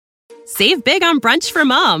Save big on brunch for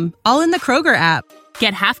mom, all in the Kroger app.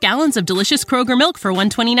 Get half gallons of delicious Kroger milk for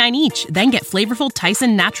 $1.29 each. Then get flavorful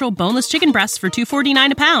Tyson natural boneless chicken breasts for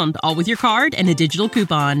 $2.49 a pound, all with your card and a digital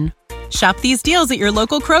coupon. Shop these deals at your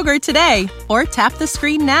local Kroger today, or tap the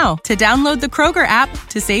screen now to download the Kroger app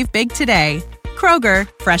to save big today. Kroger,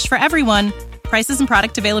 fresh for everyone. Prices and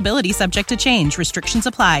product availability subject to change. Restrictions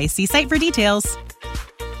apply. See site for details.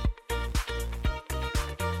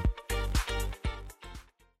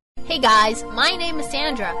 Hey guys, my name is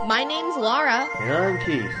Sandra. My name's Laura. And I'm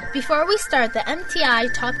Keith. Before we start the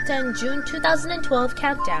MTI Top 10 June 2012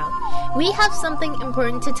 countdown, we have something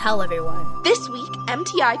important to tell everyone. This week,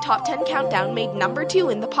 MTI Top 10 Countdown made number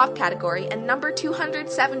 2 in the pop category and number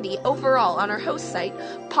 270 overall on our host site,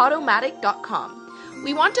 podomatic.com.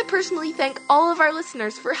 We want to personally thank all of our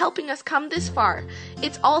listeners for helping us come this far.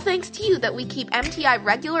 It's all thanks to you that we keep MTI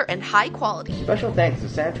regular and high quality. Special thanks to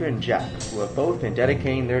Sandra and Jack, who have both been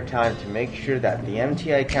dedicating their time to make sure that the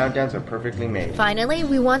MTI countdowns are perfectly made. Finally,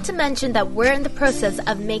 we want to mention that we're in the process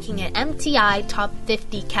of making an MTI Top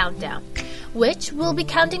 50 countdown, which will be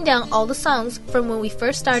counting down all the songs from when we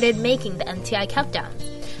first started making the MTI countdown,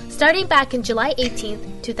 starting back in July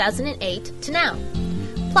 18th, 2008 to now.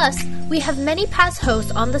 Plus, we have many past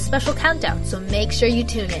hosts on the special countdown, so make sure you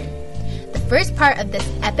tune in. The first part of this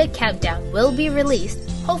epic countdown will be released,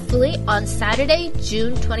 hopefully, on Saturday,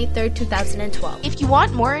 June 23rd, 2012. If you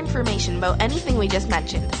want more information about anything we just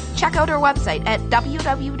mentioned, check out our website at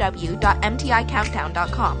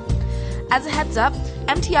www.mticountdown.com. As a heads up,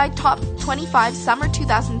 MTI Top 25 Summer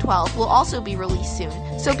 2012 will also be released soon,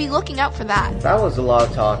 so be looking out for that. That was a lot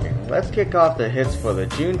of talking. Let's kick off the hits for the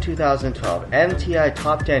June 2012 MTI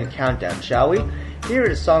Top 10 Countdown, shall we? Here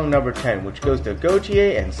is song number 10, which goes to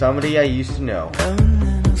Gautier and Somebody I Used to Know.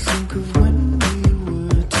 Think of when we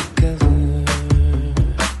were together,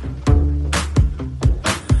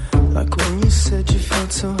 like when you said you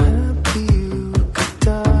felt so happy you could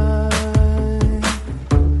die.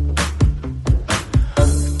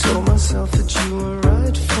 Told myself that you were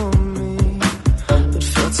right for me, but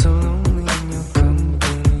felt so lonely in your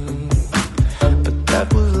company. But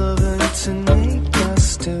that was love and it's innate, I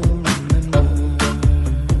still remember.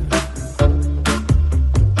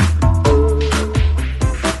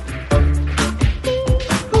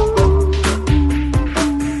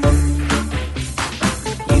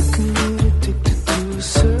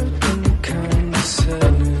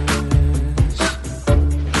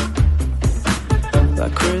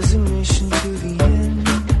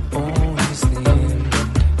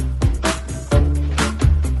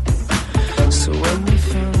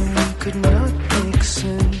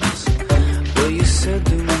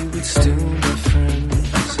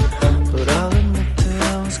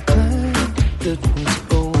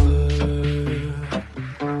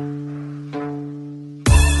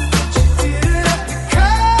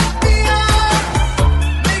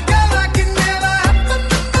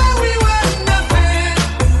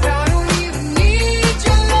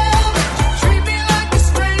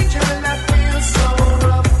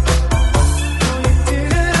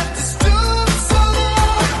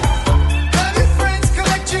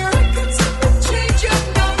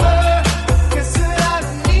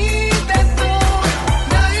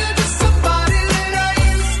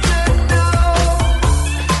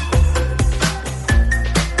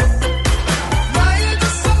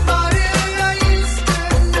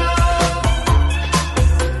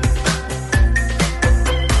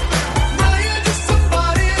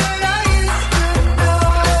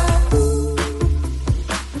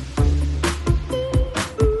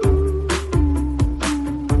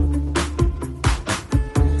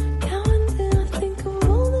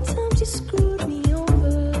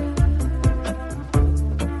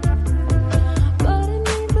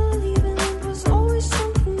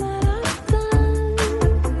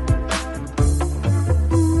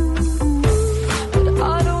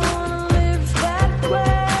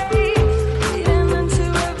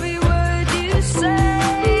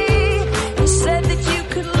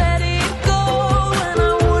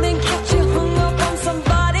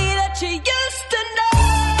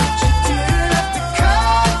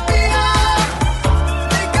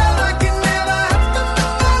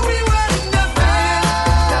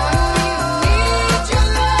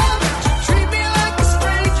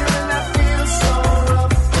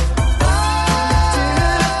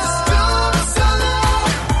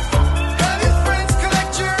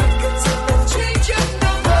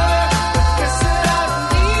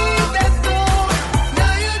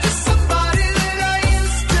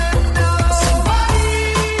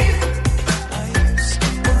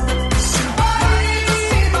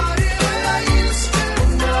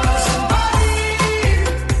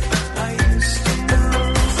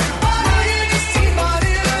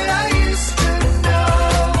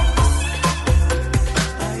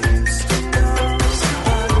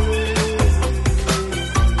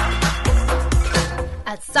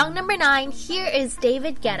 number 9, here is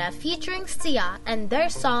David Guetta featuring Sia and their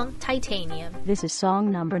song Titanium. This is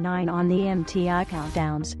song number 9 on the MTI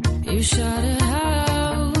countdowns. You shut it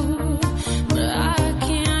out, but I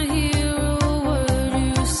can't hear a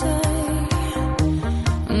word you say.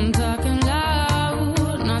 I'm talking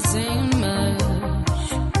loud, not saying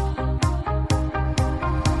much.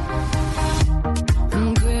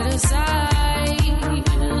 I'm criticized,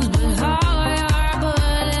 but how your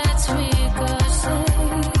bullets ricochet.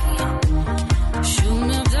 Shoot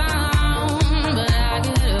me down, but I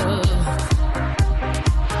get up.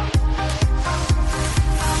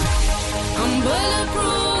 I'm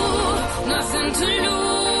bulletproof, nothing to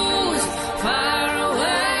lose. Far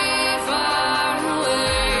away,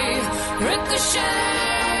 ricochet.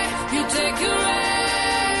 You take your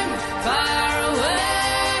aim. Far away.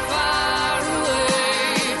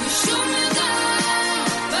 You shoot me down,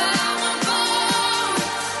 but I won't fall.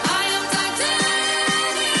 I am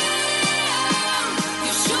titanium.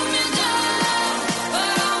 You shoot me down, but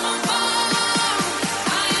I won't fall.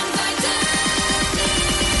 I am titanium.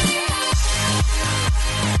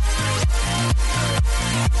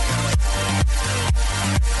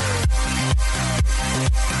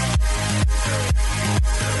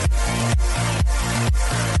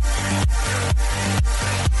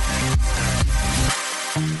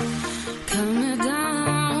 Calm me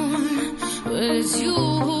down, but it's you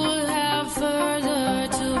who'll have further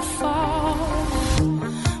to fall.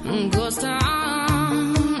 Ghost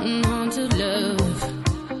town, haunted love.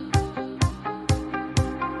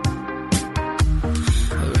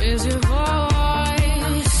 Raise your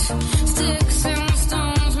voice, sticks and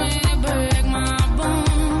stones may break my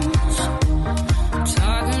bones.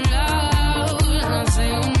 Talking loud, not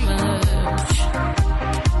saying much.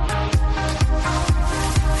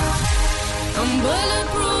 I'm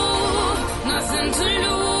bulletproof, nothing to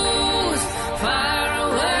lose. Far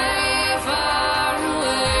away,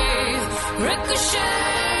 ricochet.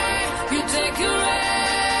 You take your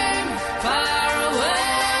aim. Far away.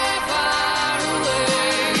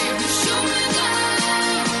 You shoot me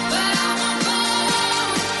down, but I won't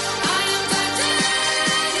fall. I am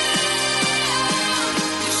titanium.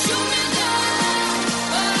 You shoot me down,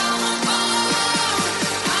 but I won't fall.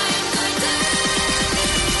 I am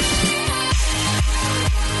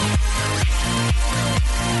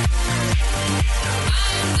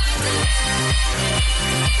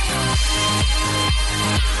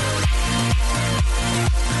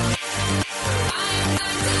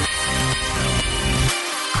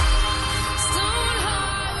Stone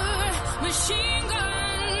heart, machine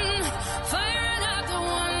gun, firing at the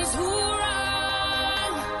ones who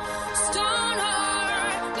run. Stone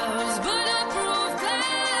heart, love's bulletproof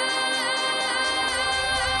glass.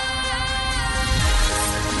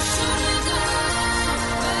 Shoot me down,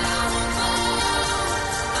 but I won't fall.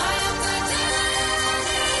 I am titanium.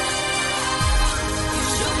 You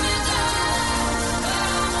shoot me down, but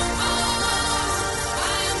I won't fall.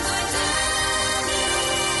 I am titanium.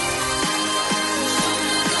 You shoot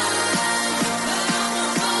me down, but I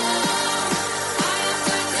won't fall. I am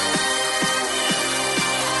titanium.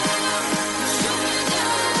 You shoot me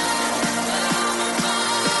down, but I won't fall.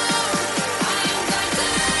 I am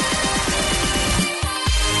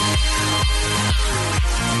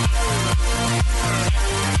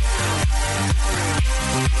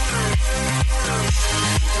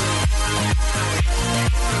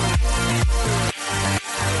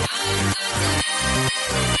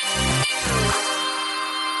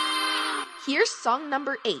Here's song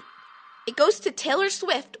number 8. It goes to Taylor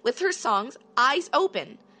Swift with her songs Eyes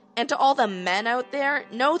Open. And to all the men out there,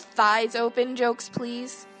 no thighs open jokes,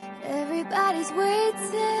 please. Everybody's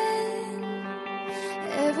waiting,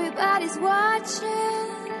 everybody's watching,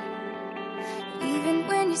 even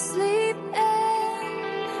when you're sleeping.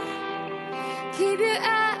 Keep your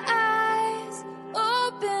eyes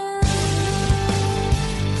open.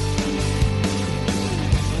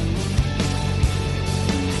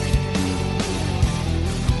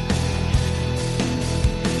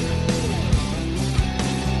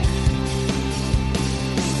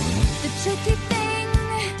 The tricky thing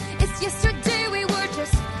is yesterday we were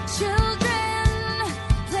just children,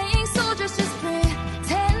 playing soldiers, just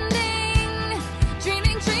pretending,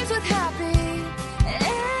 dreaming dreams with happy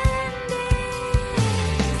endings.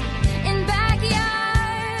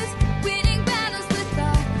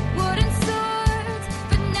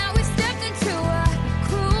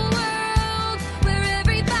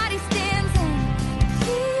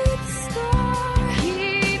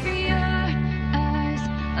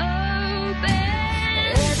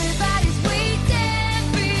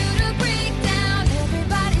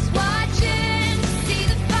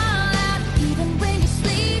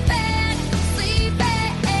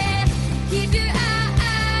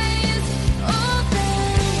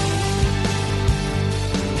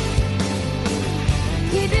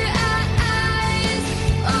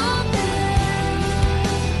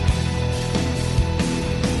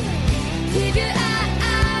 Keep your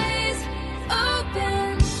eyes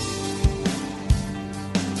open.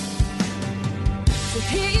 So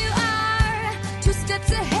here you are, 2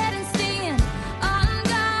 steps ahead and staying on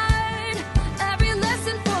guard. Every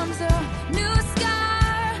lesson forms a new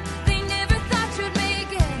scar. They never thought you'd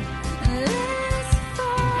make it this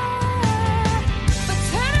far. But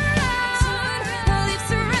turn around, while they've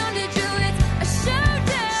surrounded you, it's a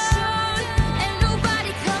showdown. And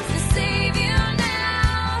nobody comes to save you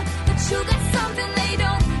now. But you got something they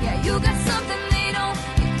don't, yeah, you got something they don't.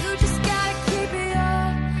 You just gotta keep your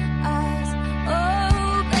eyes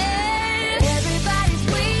open. Everybody's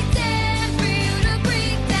waiting for you to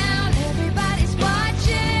break down. Everybody's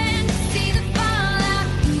watching to see the fallout.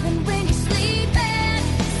 Even when you're sleeping,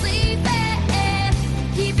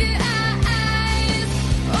 keep your eyes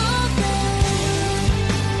open.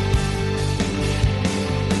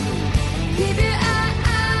 Keep your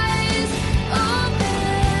eyes open.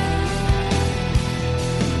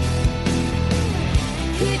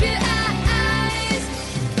 Keep your eyes,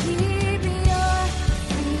 keep your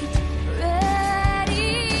feet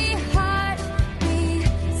ready, heartbeat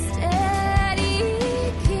steady.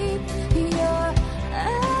 Keep your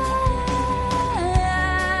eyes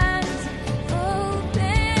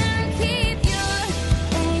open. Keep your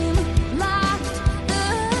aim locked. The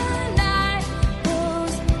night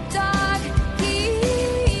grows dark.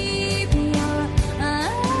 Keep your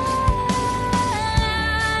eyes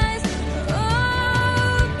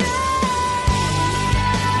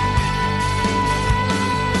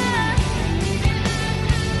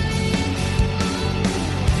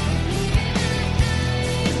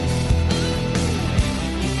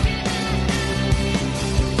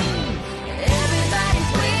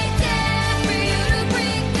Everybody's waiting for you to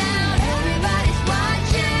break down. Everybody's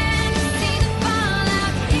watching to see the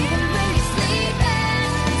fallout. Even when you're sleeping,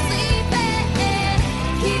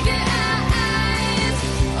 keep your eyes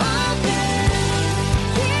open.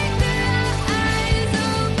 Keep your eyes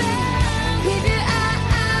open. Keep your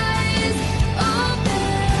eyes open.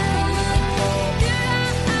 Keep your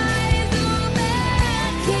eyes open.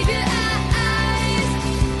 Keep your eyes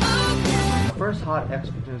open. The first Hot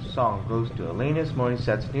Extra song goes to Alanis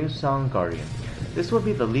Morissette's new song Guardian. This will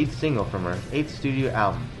be the lead single from her 8th studio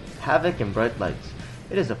album, Havoc and Bright Lights.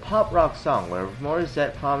 It is a pop rock song where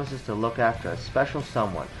Morissette promises to look after a special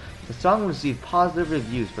someone. The song received positive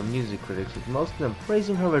reviews from music critics, with most of them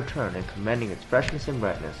praising her return and commending its freshness and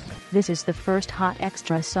brightness. This is the first Hot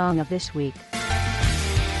Extra song of this week.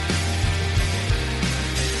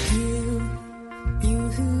 You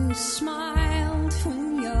who smiled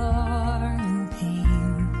when you're in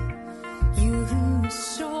pain. You who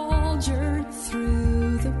soldiered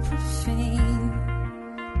through the profane.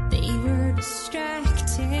 They were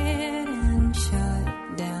distracted and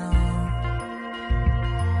shut down.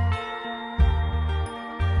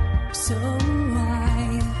 So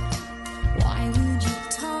why would you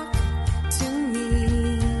talk to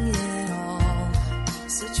me at all?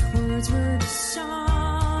 Such words were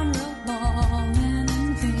dishonorable and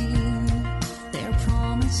in vain. Their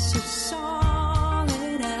promise of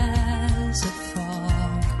solid as a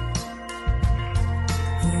fog.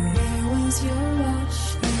 Where was your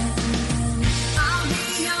watchman? I'll be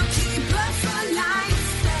your keeper for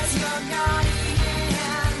life as your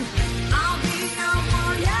guardian. I'll be your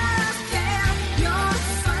warrior of care, your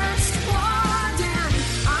first warden.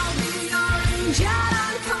 I'll be your angel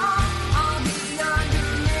on call. I'll be your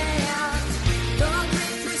demand. The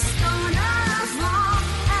greatest honor of all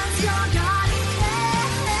as your guardian.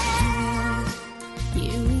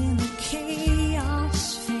 You in the chaos,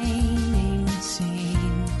 feigning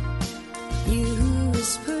sane. You who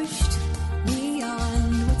was pushed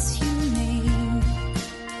beyond what's humane.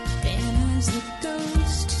 Then as the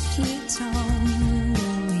ghost he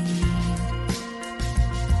tumbleweed.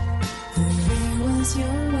 Where was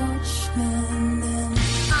your watchman then?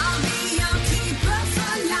 I'll be your keeper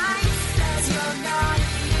for life as your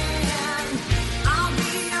guardian. I'll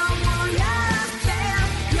be your warrior of care,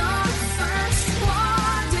 your first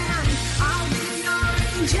warden. I'll be your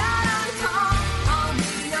angel on call. I'll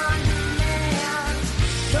be your demand.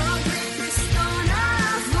 The greatest honor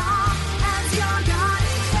of all as your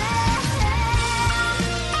guardian.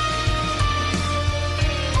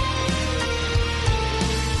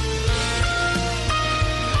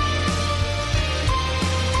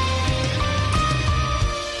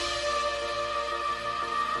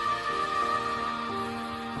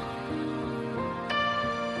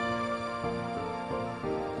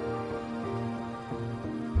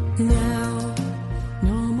 Now,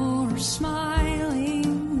 no more smiling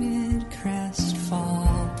mid-crest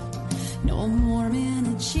fall. No more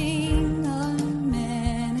managing unmanageable.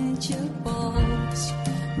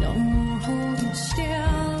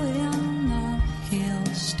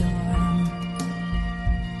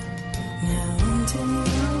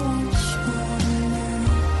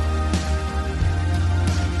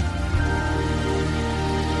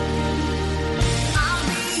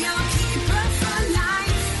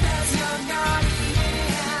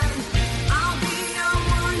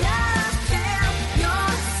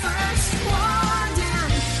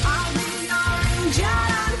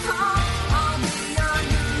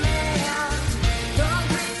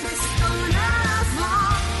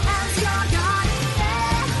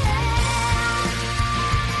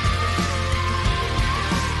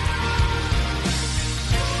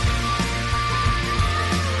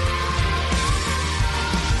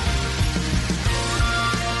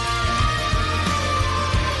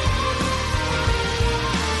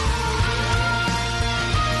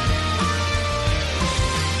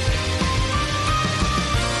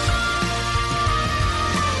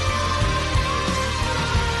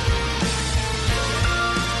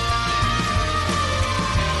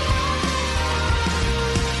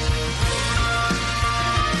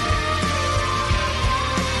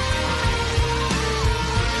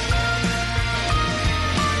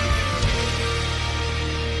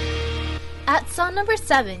 song number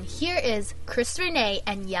 7, here is Chris Renee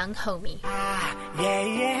and Young Homie. Yeah,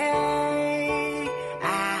 yeah.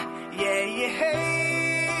 Yeah, yeah.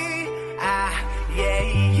 Yeah,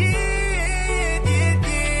 yeah.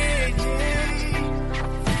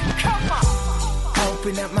 Come on.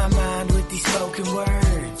 Open up my mind with these spoken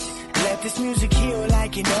words. Let this music heal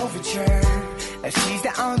like an overture. She's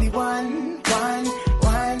the only one.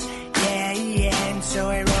 Yeah, yeah. And so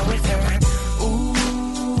I roll with her.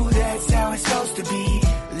 Ooh, that's how it's supposed to be.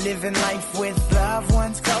 Living life with loved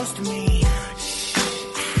ones close to me. Shh,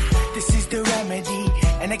 this is the remedy,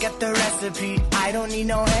 and I got the recipe. I don't need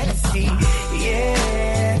no Hennessy.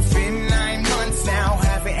 Yeah, it's been 9 months now.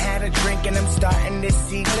 Haven't had a drink, and I'm starting to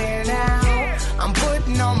see clear now. I'm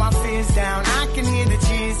putting all my fears down. I can hear the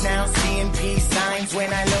cheers now. Seeing peace signs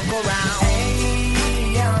when I look around.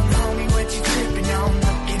 Hey, young homie, what you tripping on?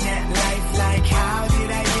 Looking at life like, how did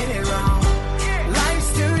I get it wrong?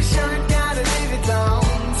 Life's too short, gotta live it long.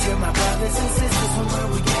 To my brothers and sisters from where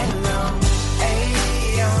we get along. Hey,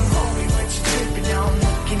 young homie, what you tripping on?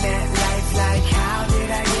 Looking at life like, how did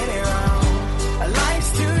I get it wrong?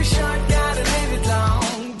 Life's too short, gotta live it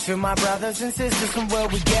long. To my brothers and sisters from where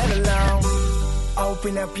we get along.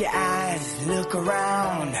 Open up your eyes, look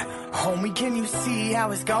around. Homie, can you see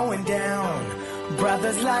how it's going down?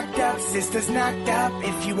 Brothers locked up, sisters knocked up.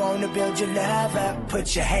 If you wanna build your love up,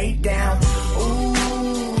 put your hate down.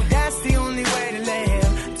 Ooh, that's the only way to live.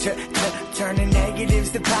 Turning negatives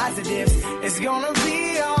to positives. It's gonna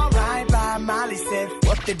be alright by Molly said.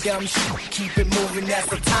 What the dumb shit, keep it moving, that's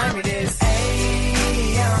what time it is.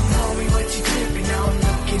 Hey, young homie, what you tripping on?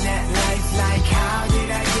 Looking at life like, how did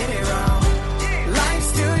I get it wrong?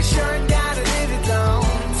 Life's too short, gotta live it long.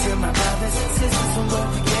 To my brothers and sisters from where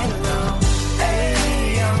we get along.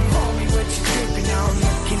 Hey, young homie, what you tripping on?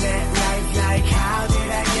 Looking at life like, how did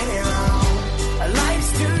I get it wrong?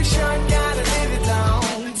 Life's too short, gotta live it long.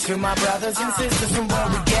 To my brothers and sisters from where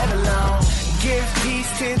we get along. Give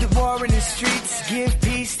peace to the war in the streets. Give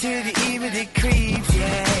peace to the evil that creeps.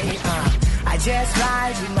 Yeah, I just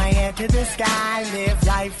ride with my hand to the sky. Live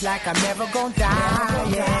life like I'm never gonna die.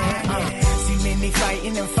 Yeah. See many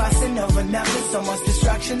fighting and fussing over nothing. So much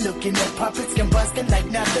destruction. Looking at puppets combusting like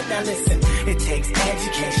nothing. Now listen, it takes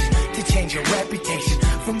education to change your reputation.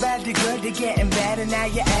 From bad to good to getting better. Now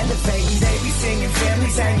you're elevating. They be singing,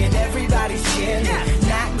 families hanging, everybody's chilling.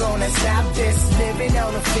 Not gonna stop this, living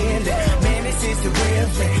on a feeling. Man, this is the real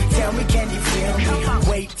thing. Tell me, can you feel me?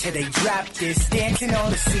 Wait till they drop this, dancing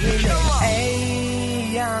on the ceiling.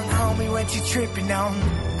 Hey, young homie, what you tripping on?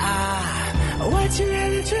 What you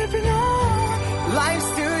really tripping on? Life's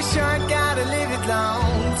too short, gotta live it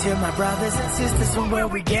long. To my brothers and sisters from where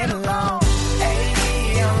we get along. Hey,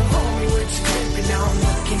 young homie, what you tripping on?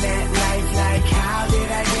 Looking at life like, how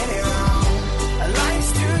did I get it wrong?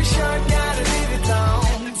 Life's too short, gotta live it long.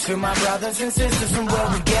 To my brothers and sisters from where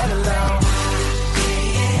we get along.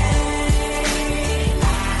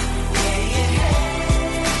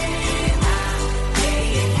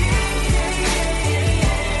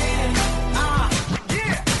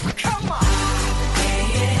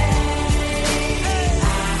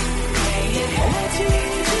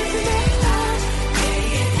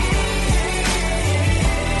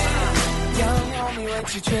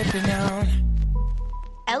 What you tripping on?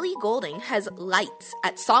 Ellie Goulding has Lights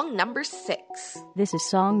at song number 6. This is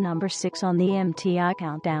song number 6 on the MTI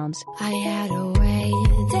countdowns. I had a way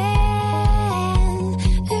then,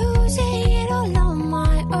 losing it all on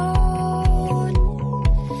my own.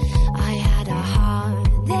 I had a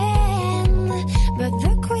heart then, but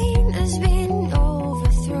the queen has been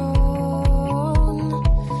overthrown.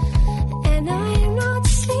 And I'm not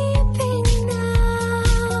sleeping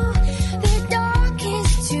now. The dark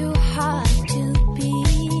is too hard to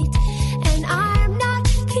beat, and I'm not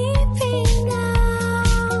keeping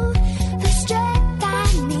now the strength I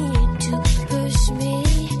need to push me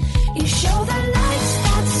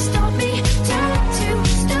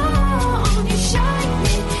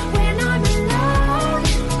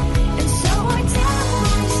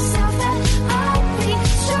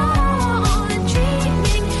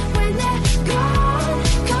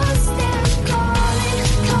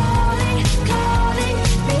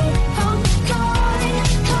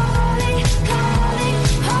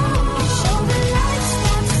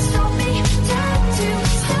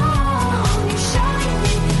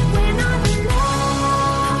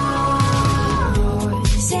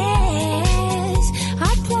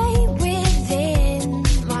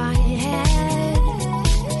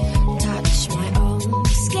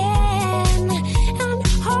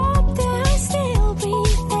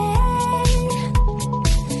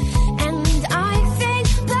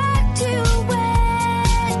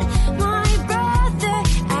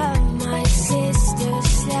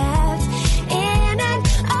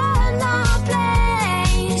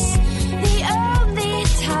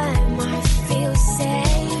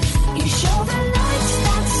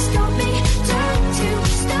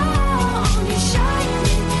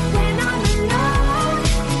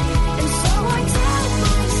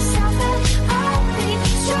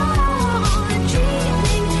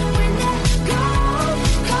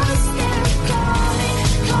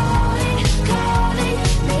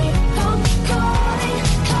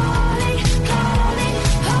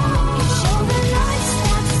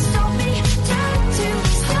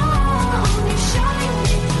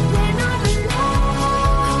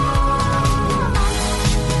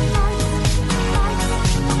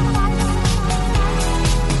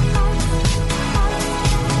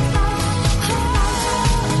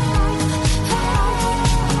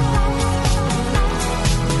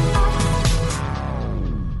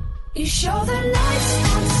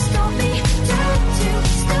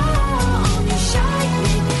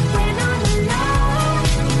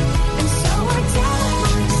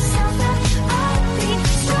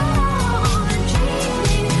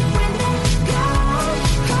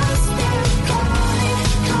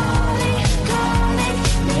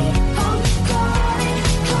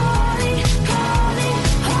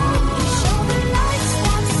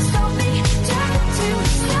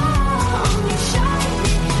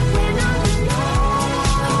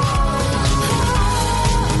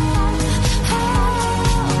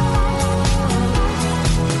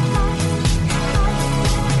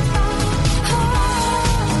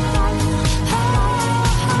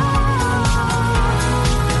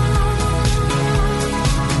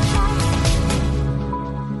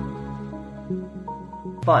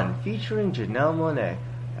Fun featuring Janelle Monáe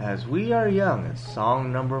as We Are Young is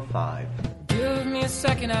song number 5. Give me a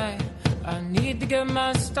second, I need to get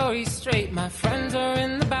my story straight. My friends are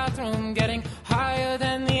in the bathroom getting higher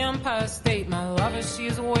than the Empire State. My lover,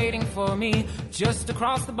 she's waiting for me just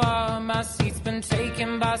across the bar. My seat's been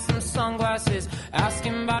taken by some sunglasses,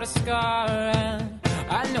 asking about a scar. And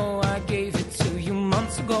I know I gave it to you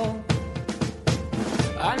months ago.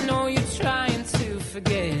 I know you're trying to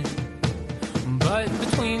forget, but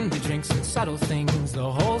between the drinks and subtle things, the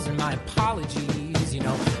holes in my apologies, you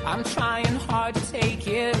know, I'm trying hard to take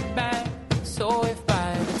it back. So if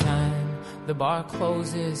by the time the bar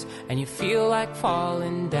closes and you feel like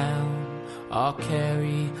falling down, I'll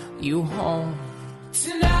carry you home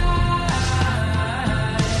tonight.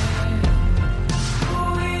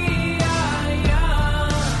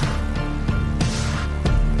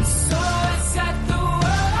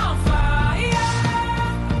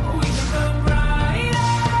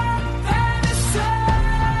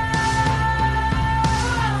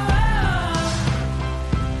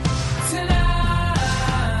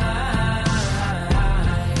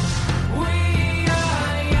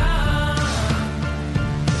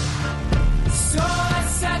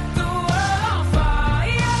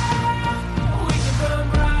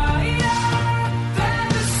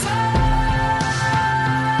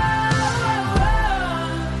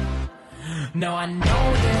 No, I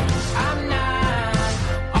know that I'm not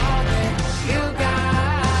all that you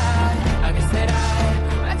got. I guess that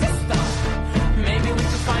I just thought maybe we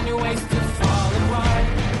could find new ways to fall apart.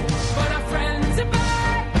 But our friends are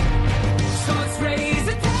back, so let's raise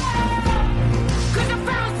a toast. 'Cause I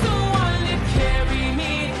found someone to carry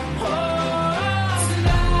me home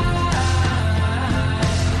tonight.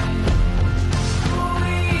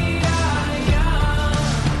 We are young,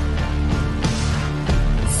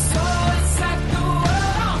 so let's set the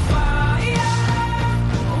world on fire.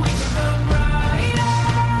 We can burn brighter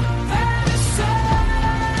than the sun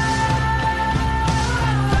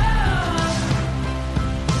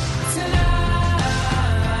tonight.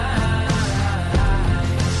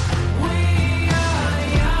 We are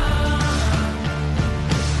young,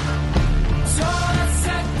 so let's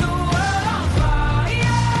set the world on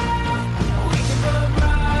fire. We can burn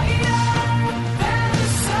brighter than the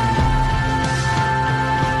sun.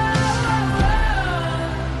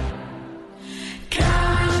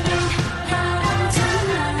 Counting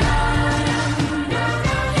tonight,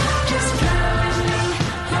 just counting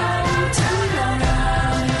tonight, counting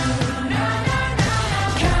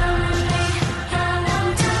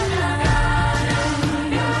tonight,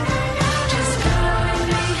 just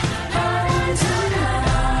counting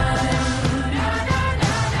tonight.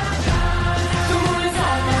 The moon is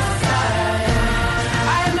on my side.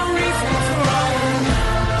 I have no reason to run.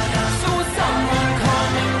 So will someone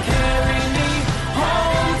come and carry me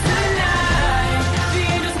home tonight? The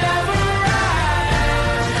angels never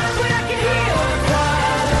arrive, but I can hear the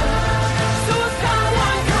choir. So will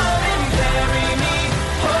someone come and carry me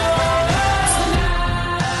home tonight?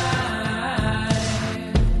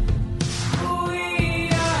 We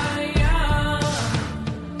are young,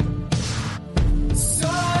 so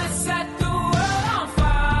let's set the world on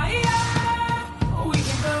fire. We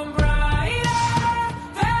can burn brighter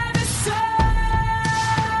than the sun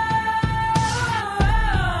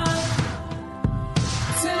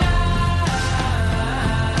tonight.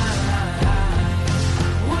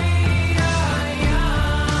 We are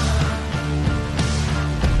young,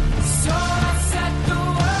 so let's set the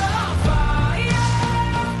world on fire.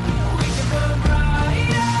 We can burn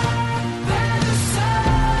brighter than the sun.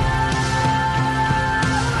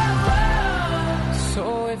 So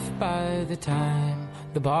if by the time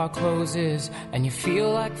the bar closes and you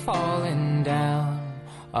feel like falling down,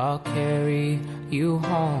 I'll carry you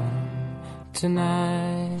home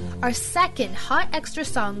tonight. Our second Hot Extra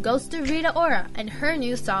song goes to Rita Ora and her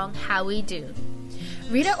new song, How We Do.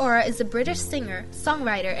 Rita Ora is a British singer,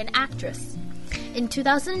 songwriter, and actress. In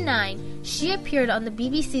 2009, she appeared on the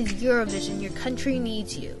BBC's Eurovision Your Country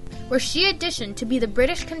Needs You, where she auditioned to be the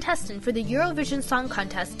British contestant for the Eurovision Song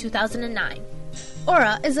Contest 2009.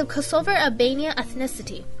 Ora is of Kosovo-Albanian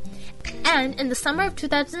ethnicity. And in the summer of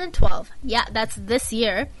 2012, yeah, that's this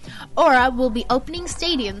year, Ora will be opening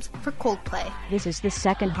stadiums for Coldplay. This is the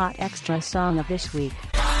second Hot Extra song of this week.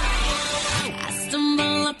 I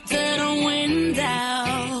stumble up to the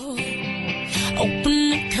window, open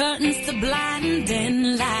the curtains to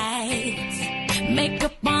blinding lights,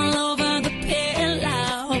 makeup all over the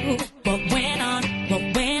pillow. What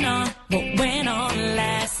went on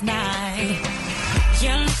last night? You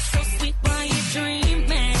look so sweet while you're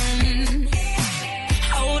dreaming,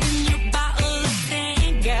 holding your bottle of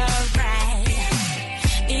Tanqueray.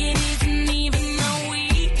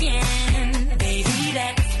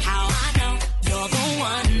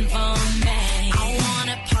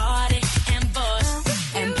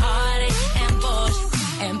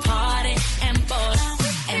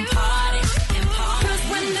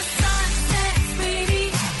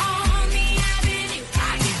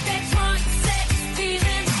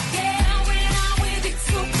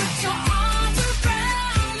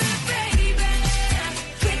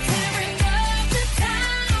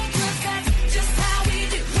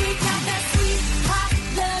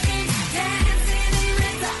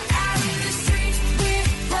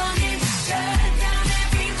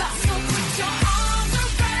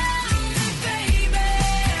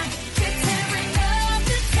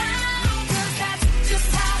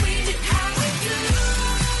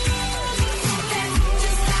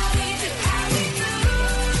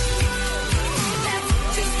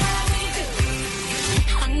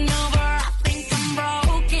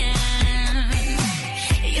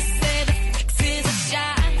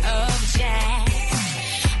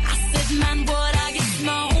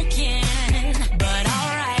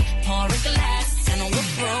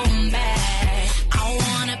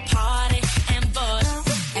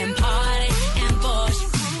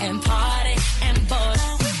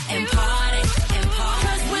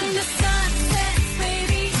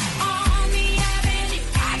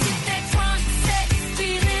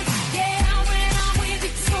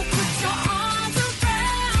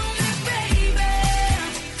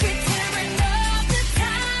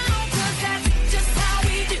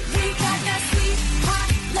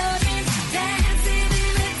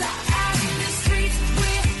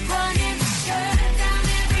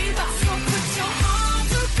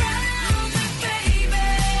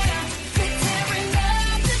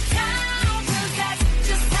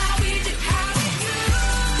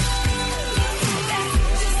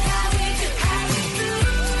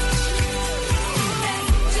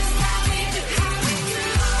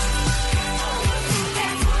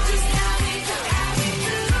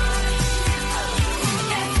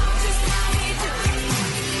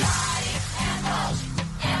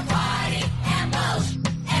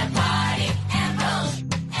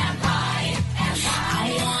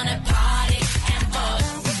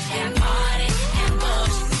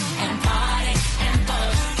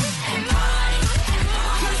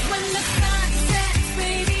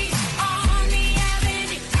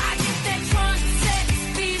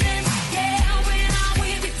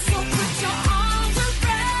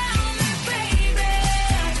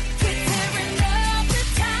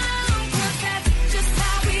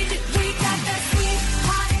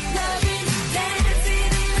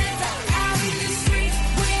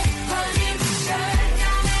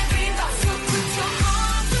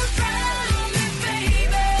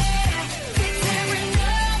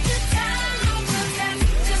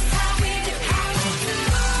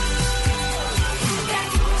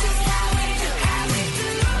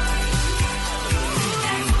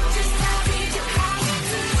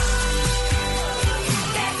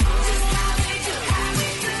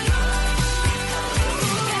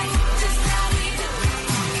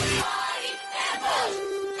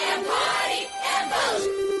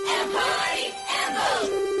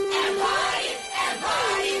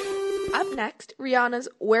 next Rihanna's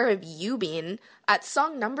Where Have You Been at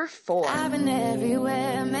song number 4. I've been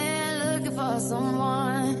everywhere, man, looking for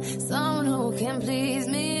someone who can please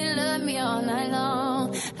me, love me all night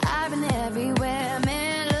long. I've been everywhere,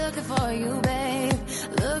 man, looking for you, babe,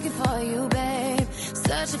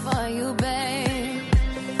 searching for you, babe.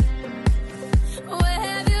 Where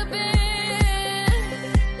have you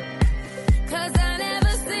been? 'Cause I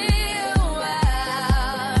never see you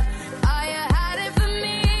out. Are you hiding from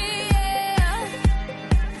me? Yeah.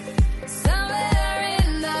 Somewhere in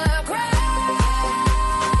the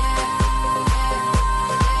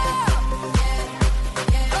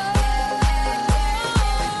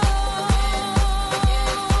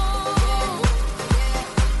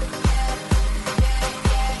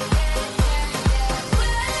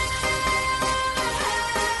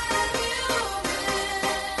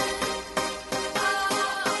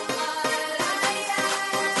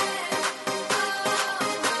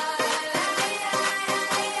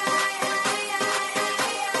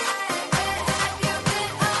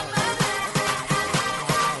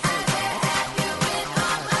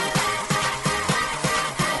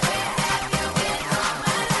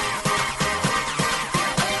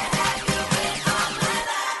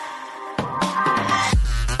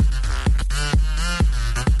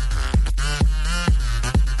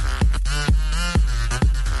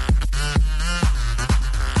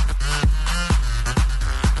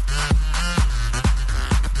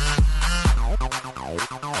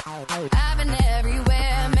I've been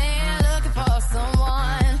everywhere, man, looking for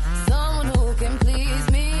someone who can please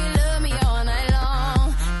me, love me all night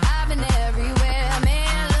long. I've been everywhere,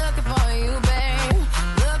 man, looking for you,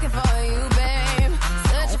 babe,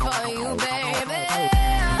 searching for you, baby.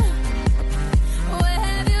 Where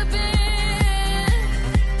have you been?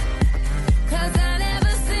 'Cause I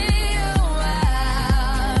never see you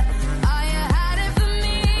out. Are you hiding from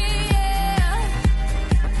me? Yeah.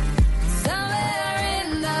 Somewhere in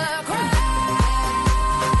the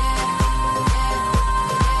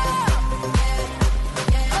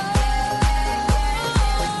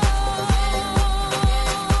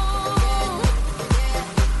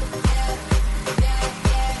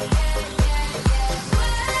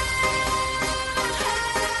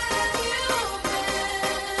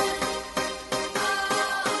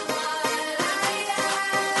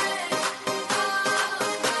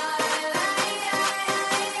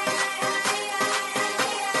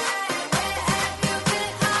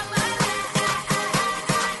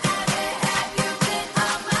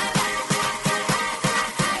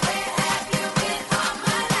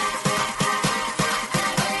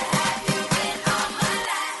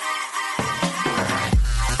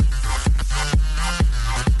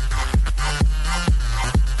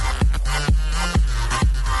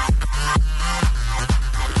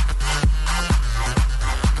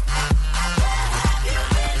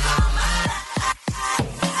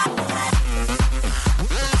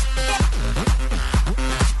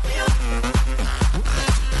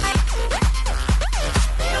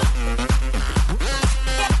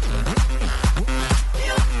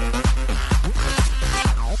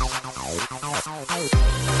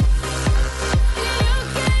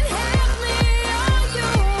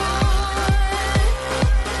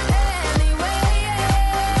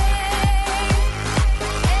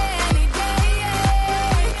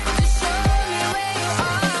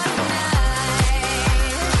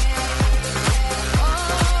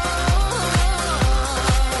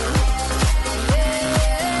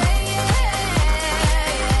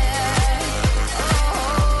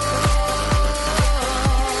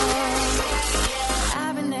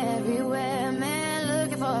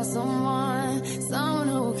someone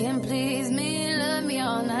who can please me, love me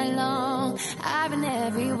all night long. I've been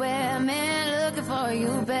everywhere, man, looking for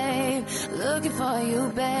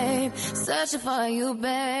you, babe, searching for you,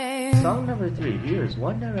 babe. Song number 3, here's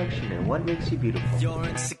One Direction and What Makes You Beautiful. You're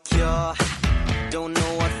insecure, don't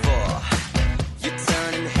know what for. You're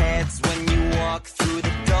turning heads when you walk through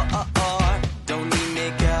the door. Don't need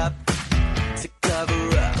makeup to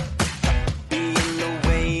cover up. Being the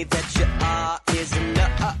way that you are is enough.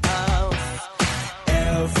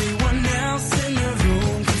 Everyone else in the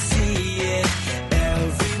room can see it.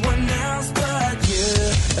 Everyone else but you.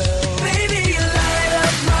 Baby, you light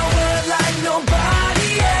up my world like nobody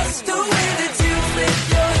else. The way that you flip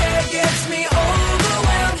your hair gets me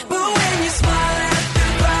overwhelmed. But when you smile at the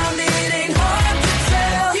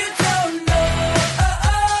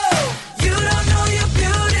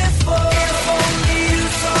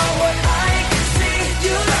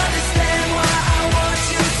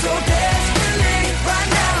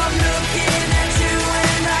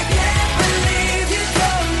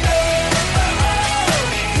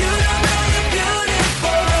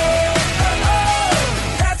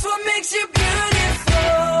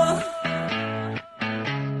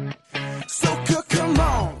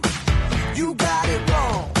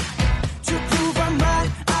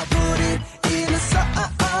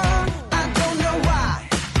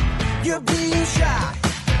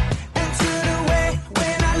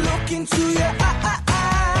into your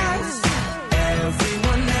eyes.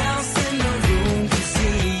 Everyone else in the room can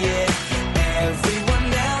see it. Everyone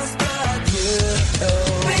else but you.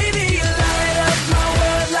 Baby, you light up my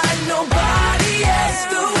world like nobody else.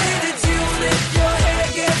 The way that you flip your hair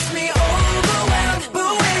gets me overwhelmed.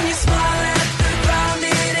 But when you smile at the ground,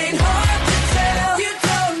 it ain't hard to tell. You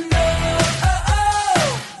don't know,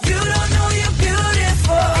 you don't know you're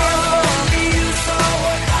beautiful. If only you saw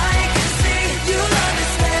what I can see, you'll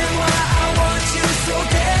understand why I want you so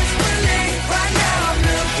desperately. Right now I'm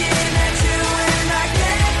looking at you and I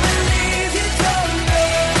can't believe you don't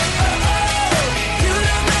know, you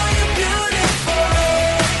don't know you're beautiful.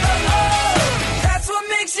 That's what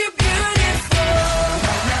makes you beautiful.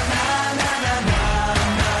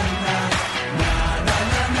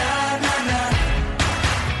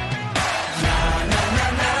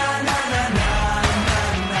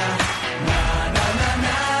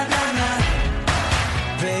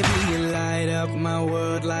 Baby, you light up my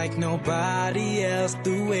world like nobody else.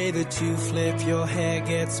 The way that you flip your hair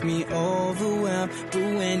gets me overwhelmed. But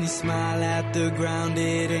when you smile at the ground,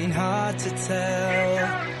 it ain't hard to tell.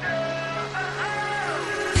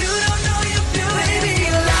 You don't know you're beautiful. Baby,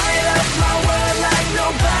 you light up my world like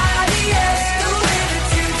nobody else. The way that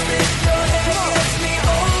you flip your hair gets me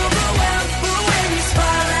overwhelmed. But when you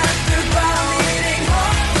smile at the ground, it ain't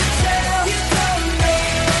hard to tell. You don't know,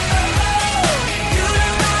 you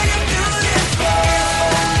don't know you're beautiful.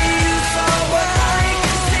 If only you saw what I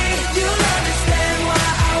can see, you'll understand why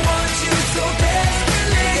I want you so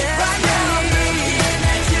desperately. Right now I'm looking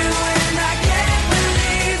at you and I can't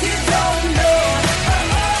believe you don't know,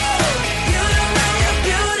 you don't know you're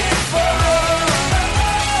beautiful.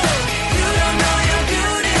 You don't know you're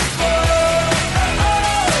beautiful.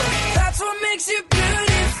 That's what makes you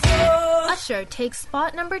beautiful. Usher takes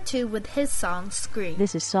spot number 2 with his song Scream.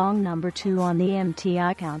 This is song number 2 on the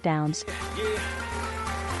MTI countdowns. Yeah,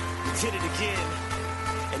 we did it again,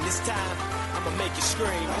 and this time I'ma make you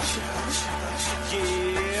scream.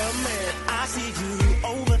 Yeah, man, I see you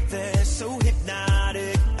over there, so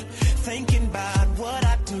hypnotic, thinking about what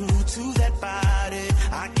I do to that body.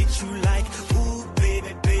 I get you like, ooh,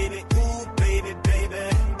 baby, baby, ooh, baby, baby.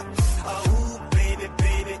 Ooh, baby,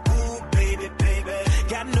 baby, ooh, baby, baby.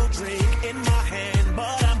 Got no drink in my hand,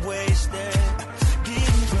 but I'm wasted.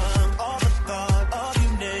 Getting drunk, all the thought of you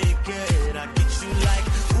naked. I get you like,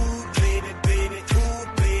 ooh, baby, baby, ooh,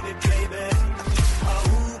 baby, baby.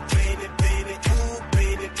 Ooh, baby, baby, ooh,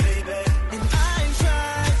 baby, baby. And I ain't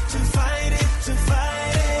tried to fight it,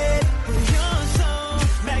 but you're so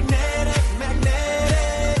magnetic,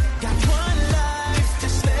 magnetic. Got one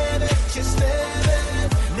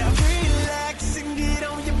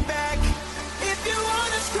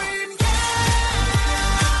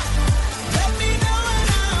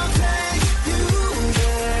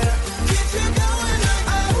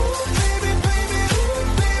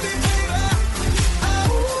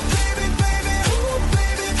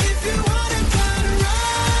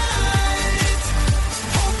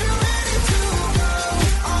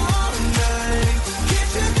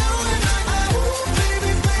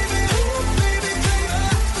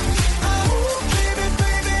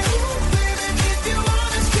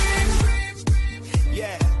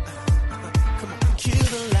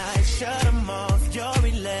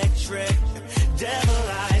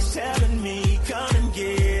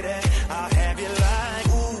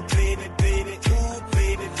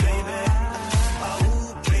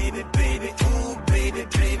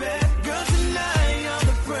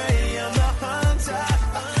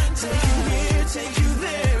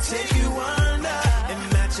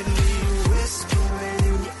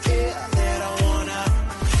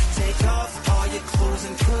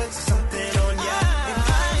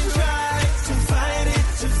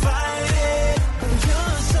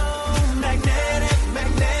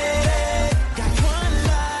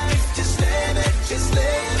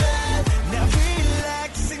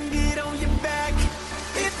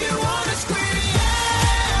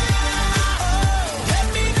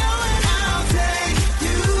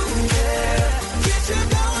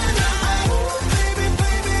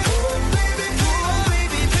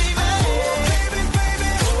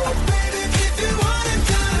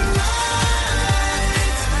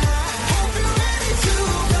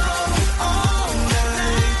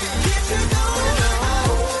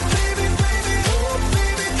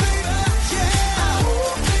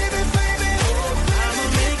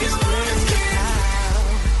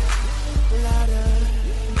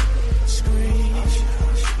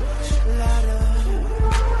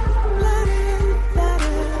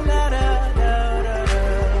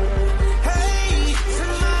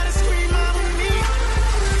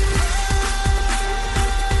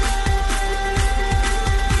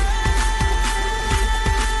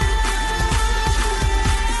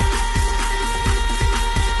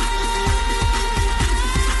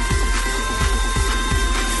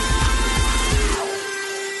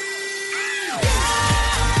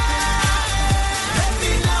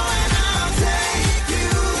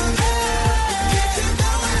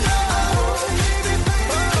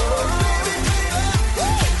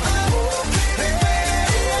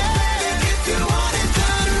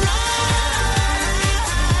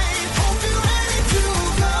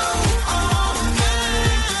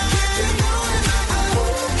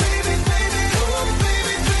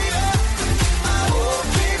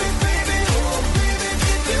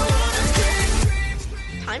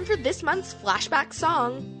time for this month's flashback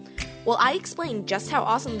song. While I explain just how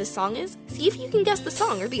awesome this song is, see if you can guess the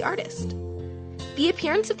song or the artist. The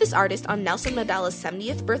appearance of this artist on Nelson Mandela's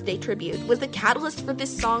 70th birthday tribute was the catalyst for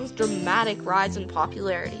this song's dramatic rise in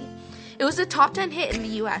popularity. It was a top 10 hit in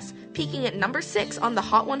the US, peaking at number 6 on the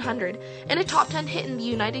Hot 100, and a top 10 hit in the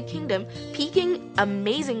United Kingdom, peaking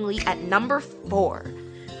amazingly at number 4.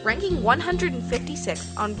 Ranking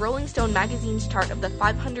 156 on Rolling Stone magazine's chart of the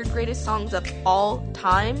 500 greatest songs of all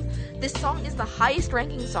time, this song is the highest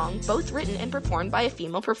ranking song both written and performed by a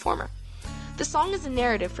female performer. The song is a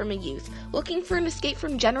narrative from a youth looking for an escape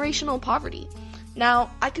from generational poverty. Now,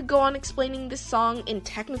 I could go on explaining this song in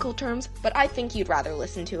technical terms, but I think you'd rather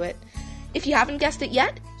listen to it. If you haven't guessed it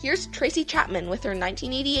yet, here's Tracy Chapman with her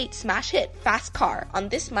 1988 smash hit Fast Car on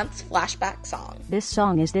this month's flashback song. This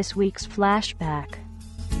song is this week's flashback.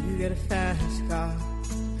 You get a fast car.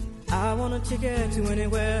 I want a ticket to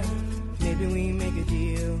anywhere. Maybe we make a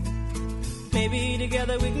deal. Maybe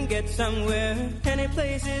together we can get somewhere. Any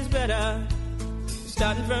place is better.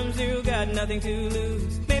 Starting from zero, got nothing to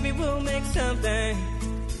lose. Maybe we'll make something.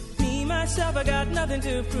 Me, myself, I got nothing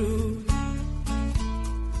to prove.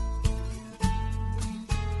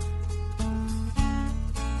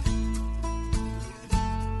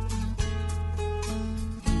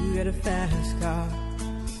 You get a fast car.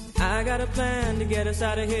 I got a plan to get us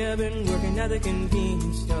out of here. Been working at the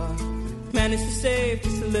convenience store. Managed to save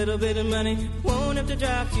just a little bit of money. Won't have to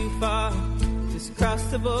drive too far. Just cross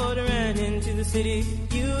the border and into the city.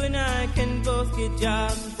 You and I can both get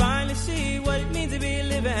jobs and finally see what it means to be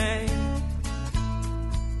living.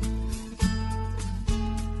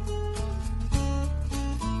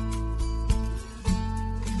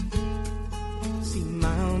 See,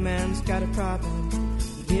 my old man's got a problem.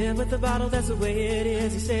 Yeah, with the bottle, that's the way it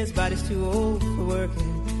is. He says his body's too old for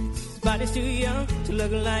working. His body's too young to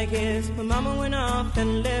look like his. My mama went off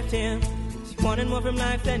and left him. She wanted more from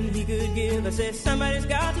life than he could give. I said, somebody's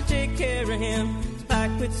got to take care of him. So I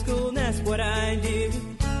quit school and that's what I did.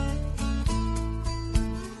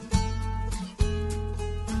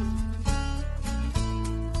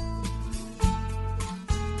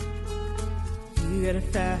 You get a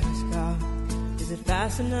fast car. Is it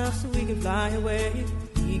fast enough so we can fly away?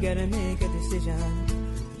 We gotta make a decision.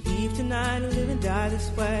 Leave tonight or live and die this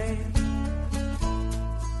way.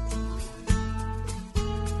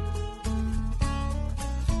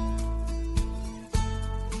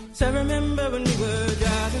 So I remember when we were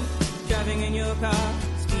driving in your car.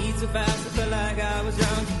 Speed so fast I felt like I was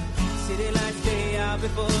drunk. City lights day out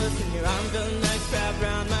before us, and your arm felt nice wrapped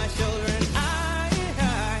around my shoulder. And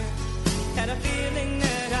I had a feeling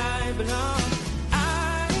that I belonged.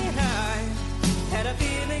 Had a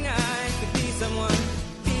feeling I could be someone,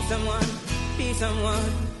 be someone, be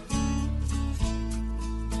someone.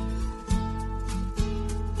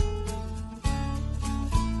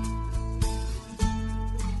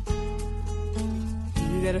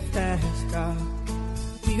 You got a fast car.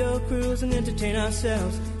 We go cruise and entertain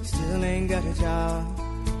ourselves. Still ain't got a job.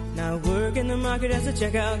 Now work in the market as a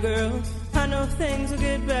checkout girl. I know things will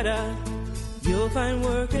get better. You'll find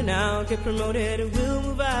work and I'll get promoted and we'll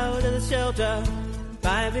move out of the shelter.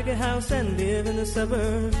 Buy a bigger house and live in the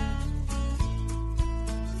suburbs.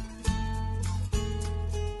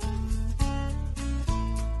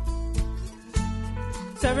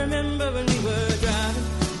 So I remember when we were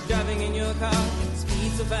driving in your car.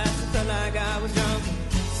 Speed so fast it felt like I was drunk.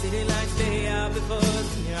 City lights day out before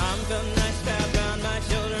us, and your arm felt nice wrapped around my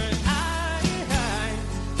shoulder. And I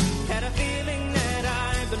had a feeling that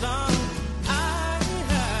I belonged. I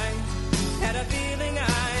had a feeling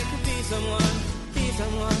I could be someone.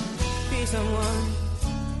 Someone, be someone.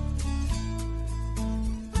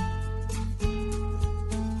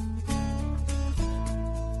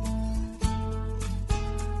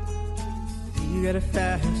 You got a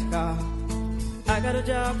fast car. I got a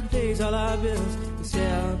job that pays all our bills. You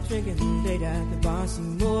sell drinking late at the bar. See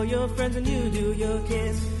more your friends than you do your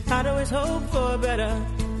kids. I'd always hope for better.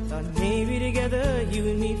 Thought maybe together you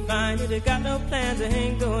and me find it. I got no plans, I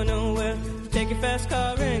ain't going nowhere. Take your fast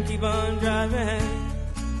car and keep on driving.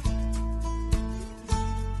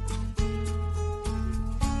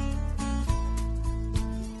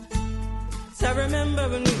 So I remember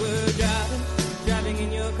when we were driving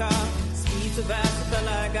in your car. Speed so fast I felt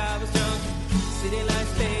like I was drunk. City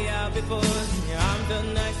lights day out before us, and your arm felt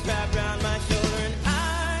nice wrapped around my shoulder. And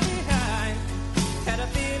I had a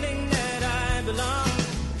feeling that I belonged.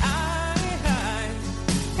 I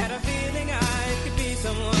had a feeling I could be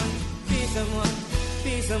someone, be someone,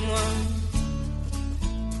 be someone.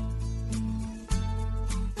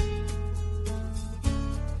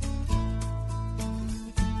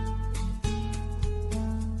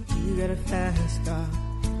 got a fast car.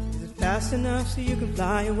 Is it fast enough so you can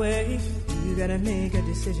fly away? You gotta make a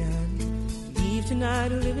decision. Leave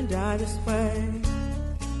tonight or live and die this way.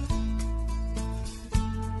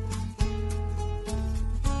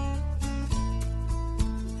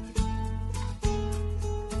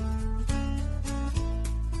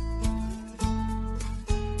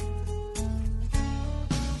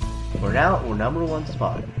 We're now at our number one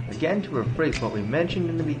spot. Again, to rephrase what we mentioned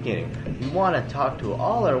in the beginning, we want to talk to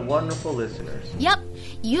all our wonderful listeners. Yep,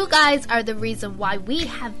 you guys are the reason why we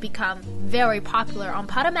have become very popular on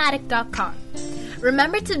Podomatic.com.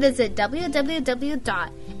 Remember to visit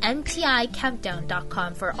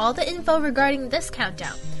www.mticountdown.com for all the info regarding this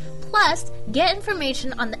countdown. Plus, get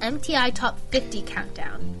information on the MTI Top 50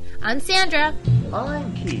 Countdown. I'm Sandra.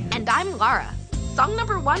 I'm Keith. And I'm Lara. Song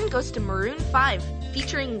number 1 goes to Maroon 5,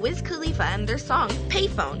 featuring Wiz Khalifa and their song,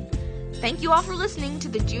 Payphone. Thank you all for listening to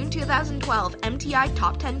the June 2012 MTI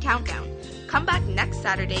Top 10 Countdown. Come back next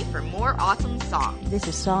Saturday for more awesome songs. This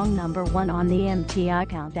is song number 1 on the MTI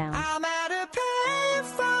Countdown. I'm at a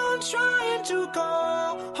payphone trying to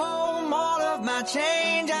call home. All of my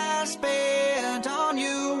change I spent on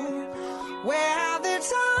you. Where have the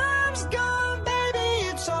times gone, baby?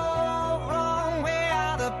 It's all wrong. Where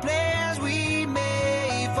are the plans we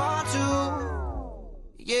made for two?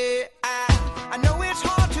 Yeah, I know it's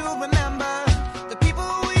hard to remember the people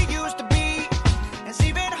we used to be. It's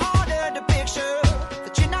even harder to picture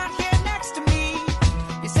that you're not here next to me.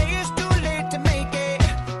 You say it's too late to make it,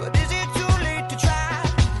 but is it too late to try?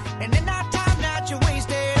 And in that time that you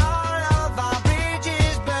wasted, all of our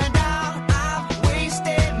bridges burned down. I've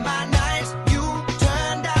wasted my nights, you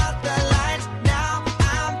turned out the lights. Now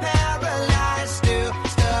I'm paralyzed, still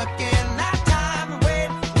stuck in that time when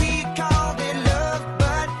we called it love,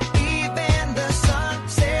 but even the sun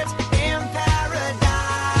sets in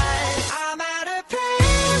paradise. I'm at a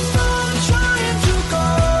payphone trying to go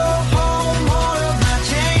home. All of my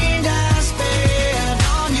change I spent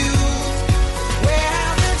on you. Where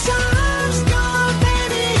have the times gone,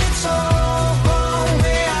 baby? It's all wrong.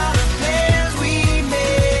 Where are the plans we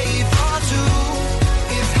made for two?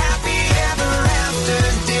 If happy ever after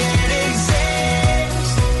did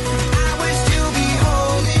exist, I would still be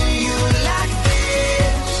holding you like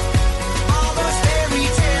this. All those fairy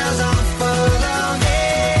tales are full of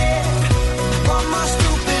it. One more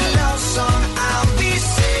stupid love song, I'll be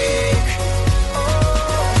sick.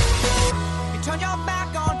 Oh, you turn your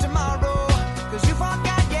back on tomorrow, 'cause you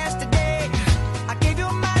forgot yesterday. I gave you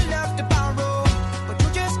my love to borrow, but you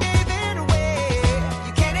just gave it away.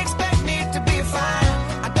 You can't expect me to be fine,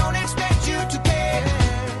 I don't expect you to care.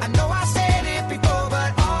 I know I said it before,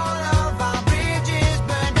 but all of our bridges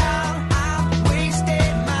burned down. I've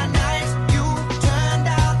wasted my nights, you turned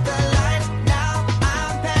out the lights. Now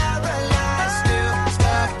I'm paralyzed, still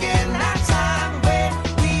stuck in that time when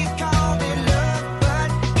we called it love, but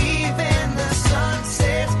even the sun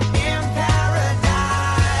sets in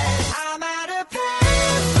paradise. I'm at a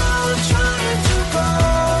payphone trying to go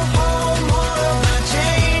home. All of my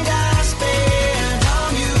change I spent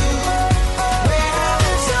on you. Where have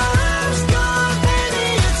the times gone, baby?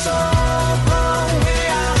 It's all wrong. Where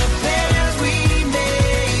are the plans we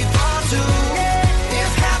made for two?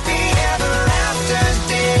 If happy ever after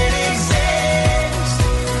did exist,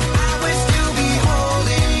 I would still be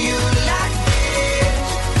holding you like this.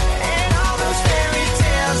 And all those fairy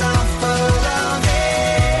tales are full of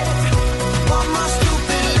it. One more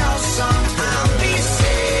stupid love song, I'll be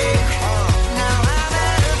sick. Now I'm at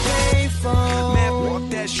a payphone. Man, fuck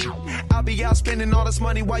that shit. I'll be out spending all this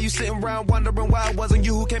money while you sitting around wondering why it wasn't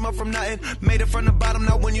you who came up from nothing. Made it from the bottom,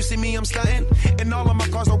 now when you see me, I'm stunting. And all of my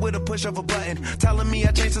cars are with a push of a button. Telling me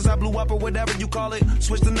I changed since I blew up or whatever you call it.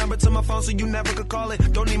 Switch the number to my phone so you never could call it.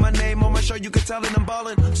 Don't need my name on my shirt, you could tell it I'm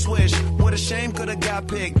ballin'. Swish, what a shame, could've got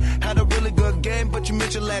picked. Had a really good game, but you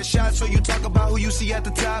missed your last shot. So you talk about who you see at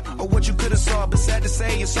the top or what you could've saw. But sad to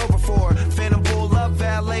say, it's over for. Phantom pull up,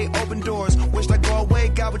 valet, open doors. Wished I go away,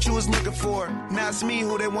 got what you was looking for. Now it's me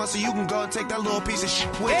who they want, so you can go and take that little piece of shit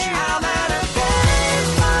with you. I'm at a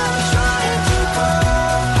payphone trying to go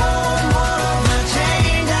home. All of my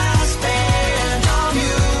change I spent on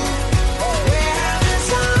you. Where have the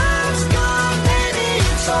times gone, baby?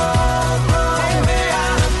 It's all wrong. Where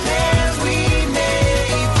are the plans we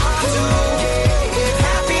made for two? If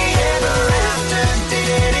happy ever after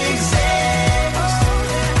did exist,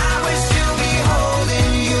 I would still be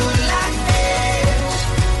holding you like this.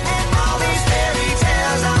 And all these fairy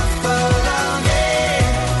tales are full of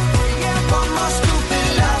it. One more stupid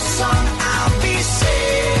love song, I'll be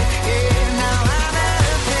sick.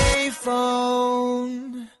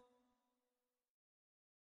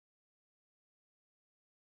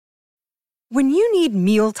 When you need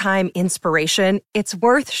mealtime inspiration, it's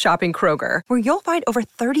worth shopping Kroger, where you'll find over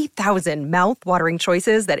 30,000 mouth-watering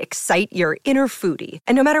choices that excite your inner foodie.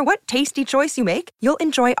 And no matter what tasty choice you make, you'll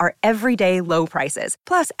enjoy our everyday low prices,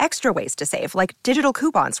 plus extra ways to save, like digital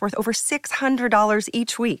coupons worth over $600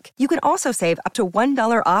 each week. You can also save up to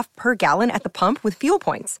 $1 off per gallon at the pump with fuel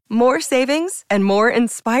points. More savings and more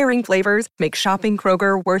inspiring flavors make shopping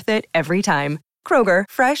Kroger worth it every time. Kroger,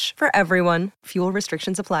 fresh for everyone. Fuel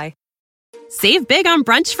restrictions apply. Save big on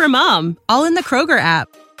brunch for mom, all in the Kroger app.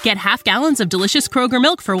 Get half gallons of delicious Kroger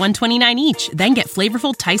milk for $1.29 each. Then get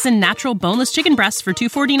flavorful Tyson natural boneless chicken breasts for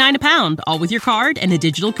 $2.49 a pound, all with your card and a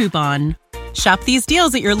digital coupon. Shop these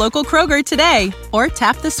deals at your local Kroger today, or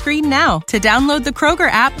tap the screen now to download the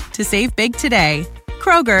Kroger app to save big today.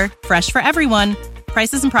 Kroger, fresh for everyone.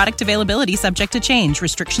 Prices and product availability subject to change.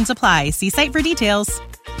 Restrictions apply. See site for details.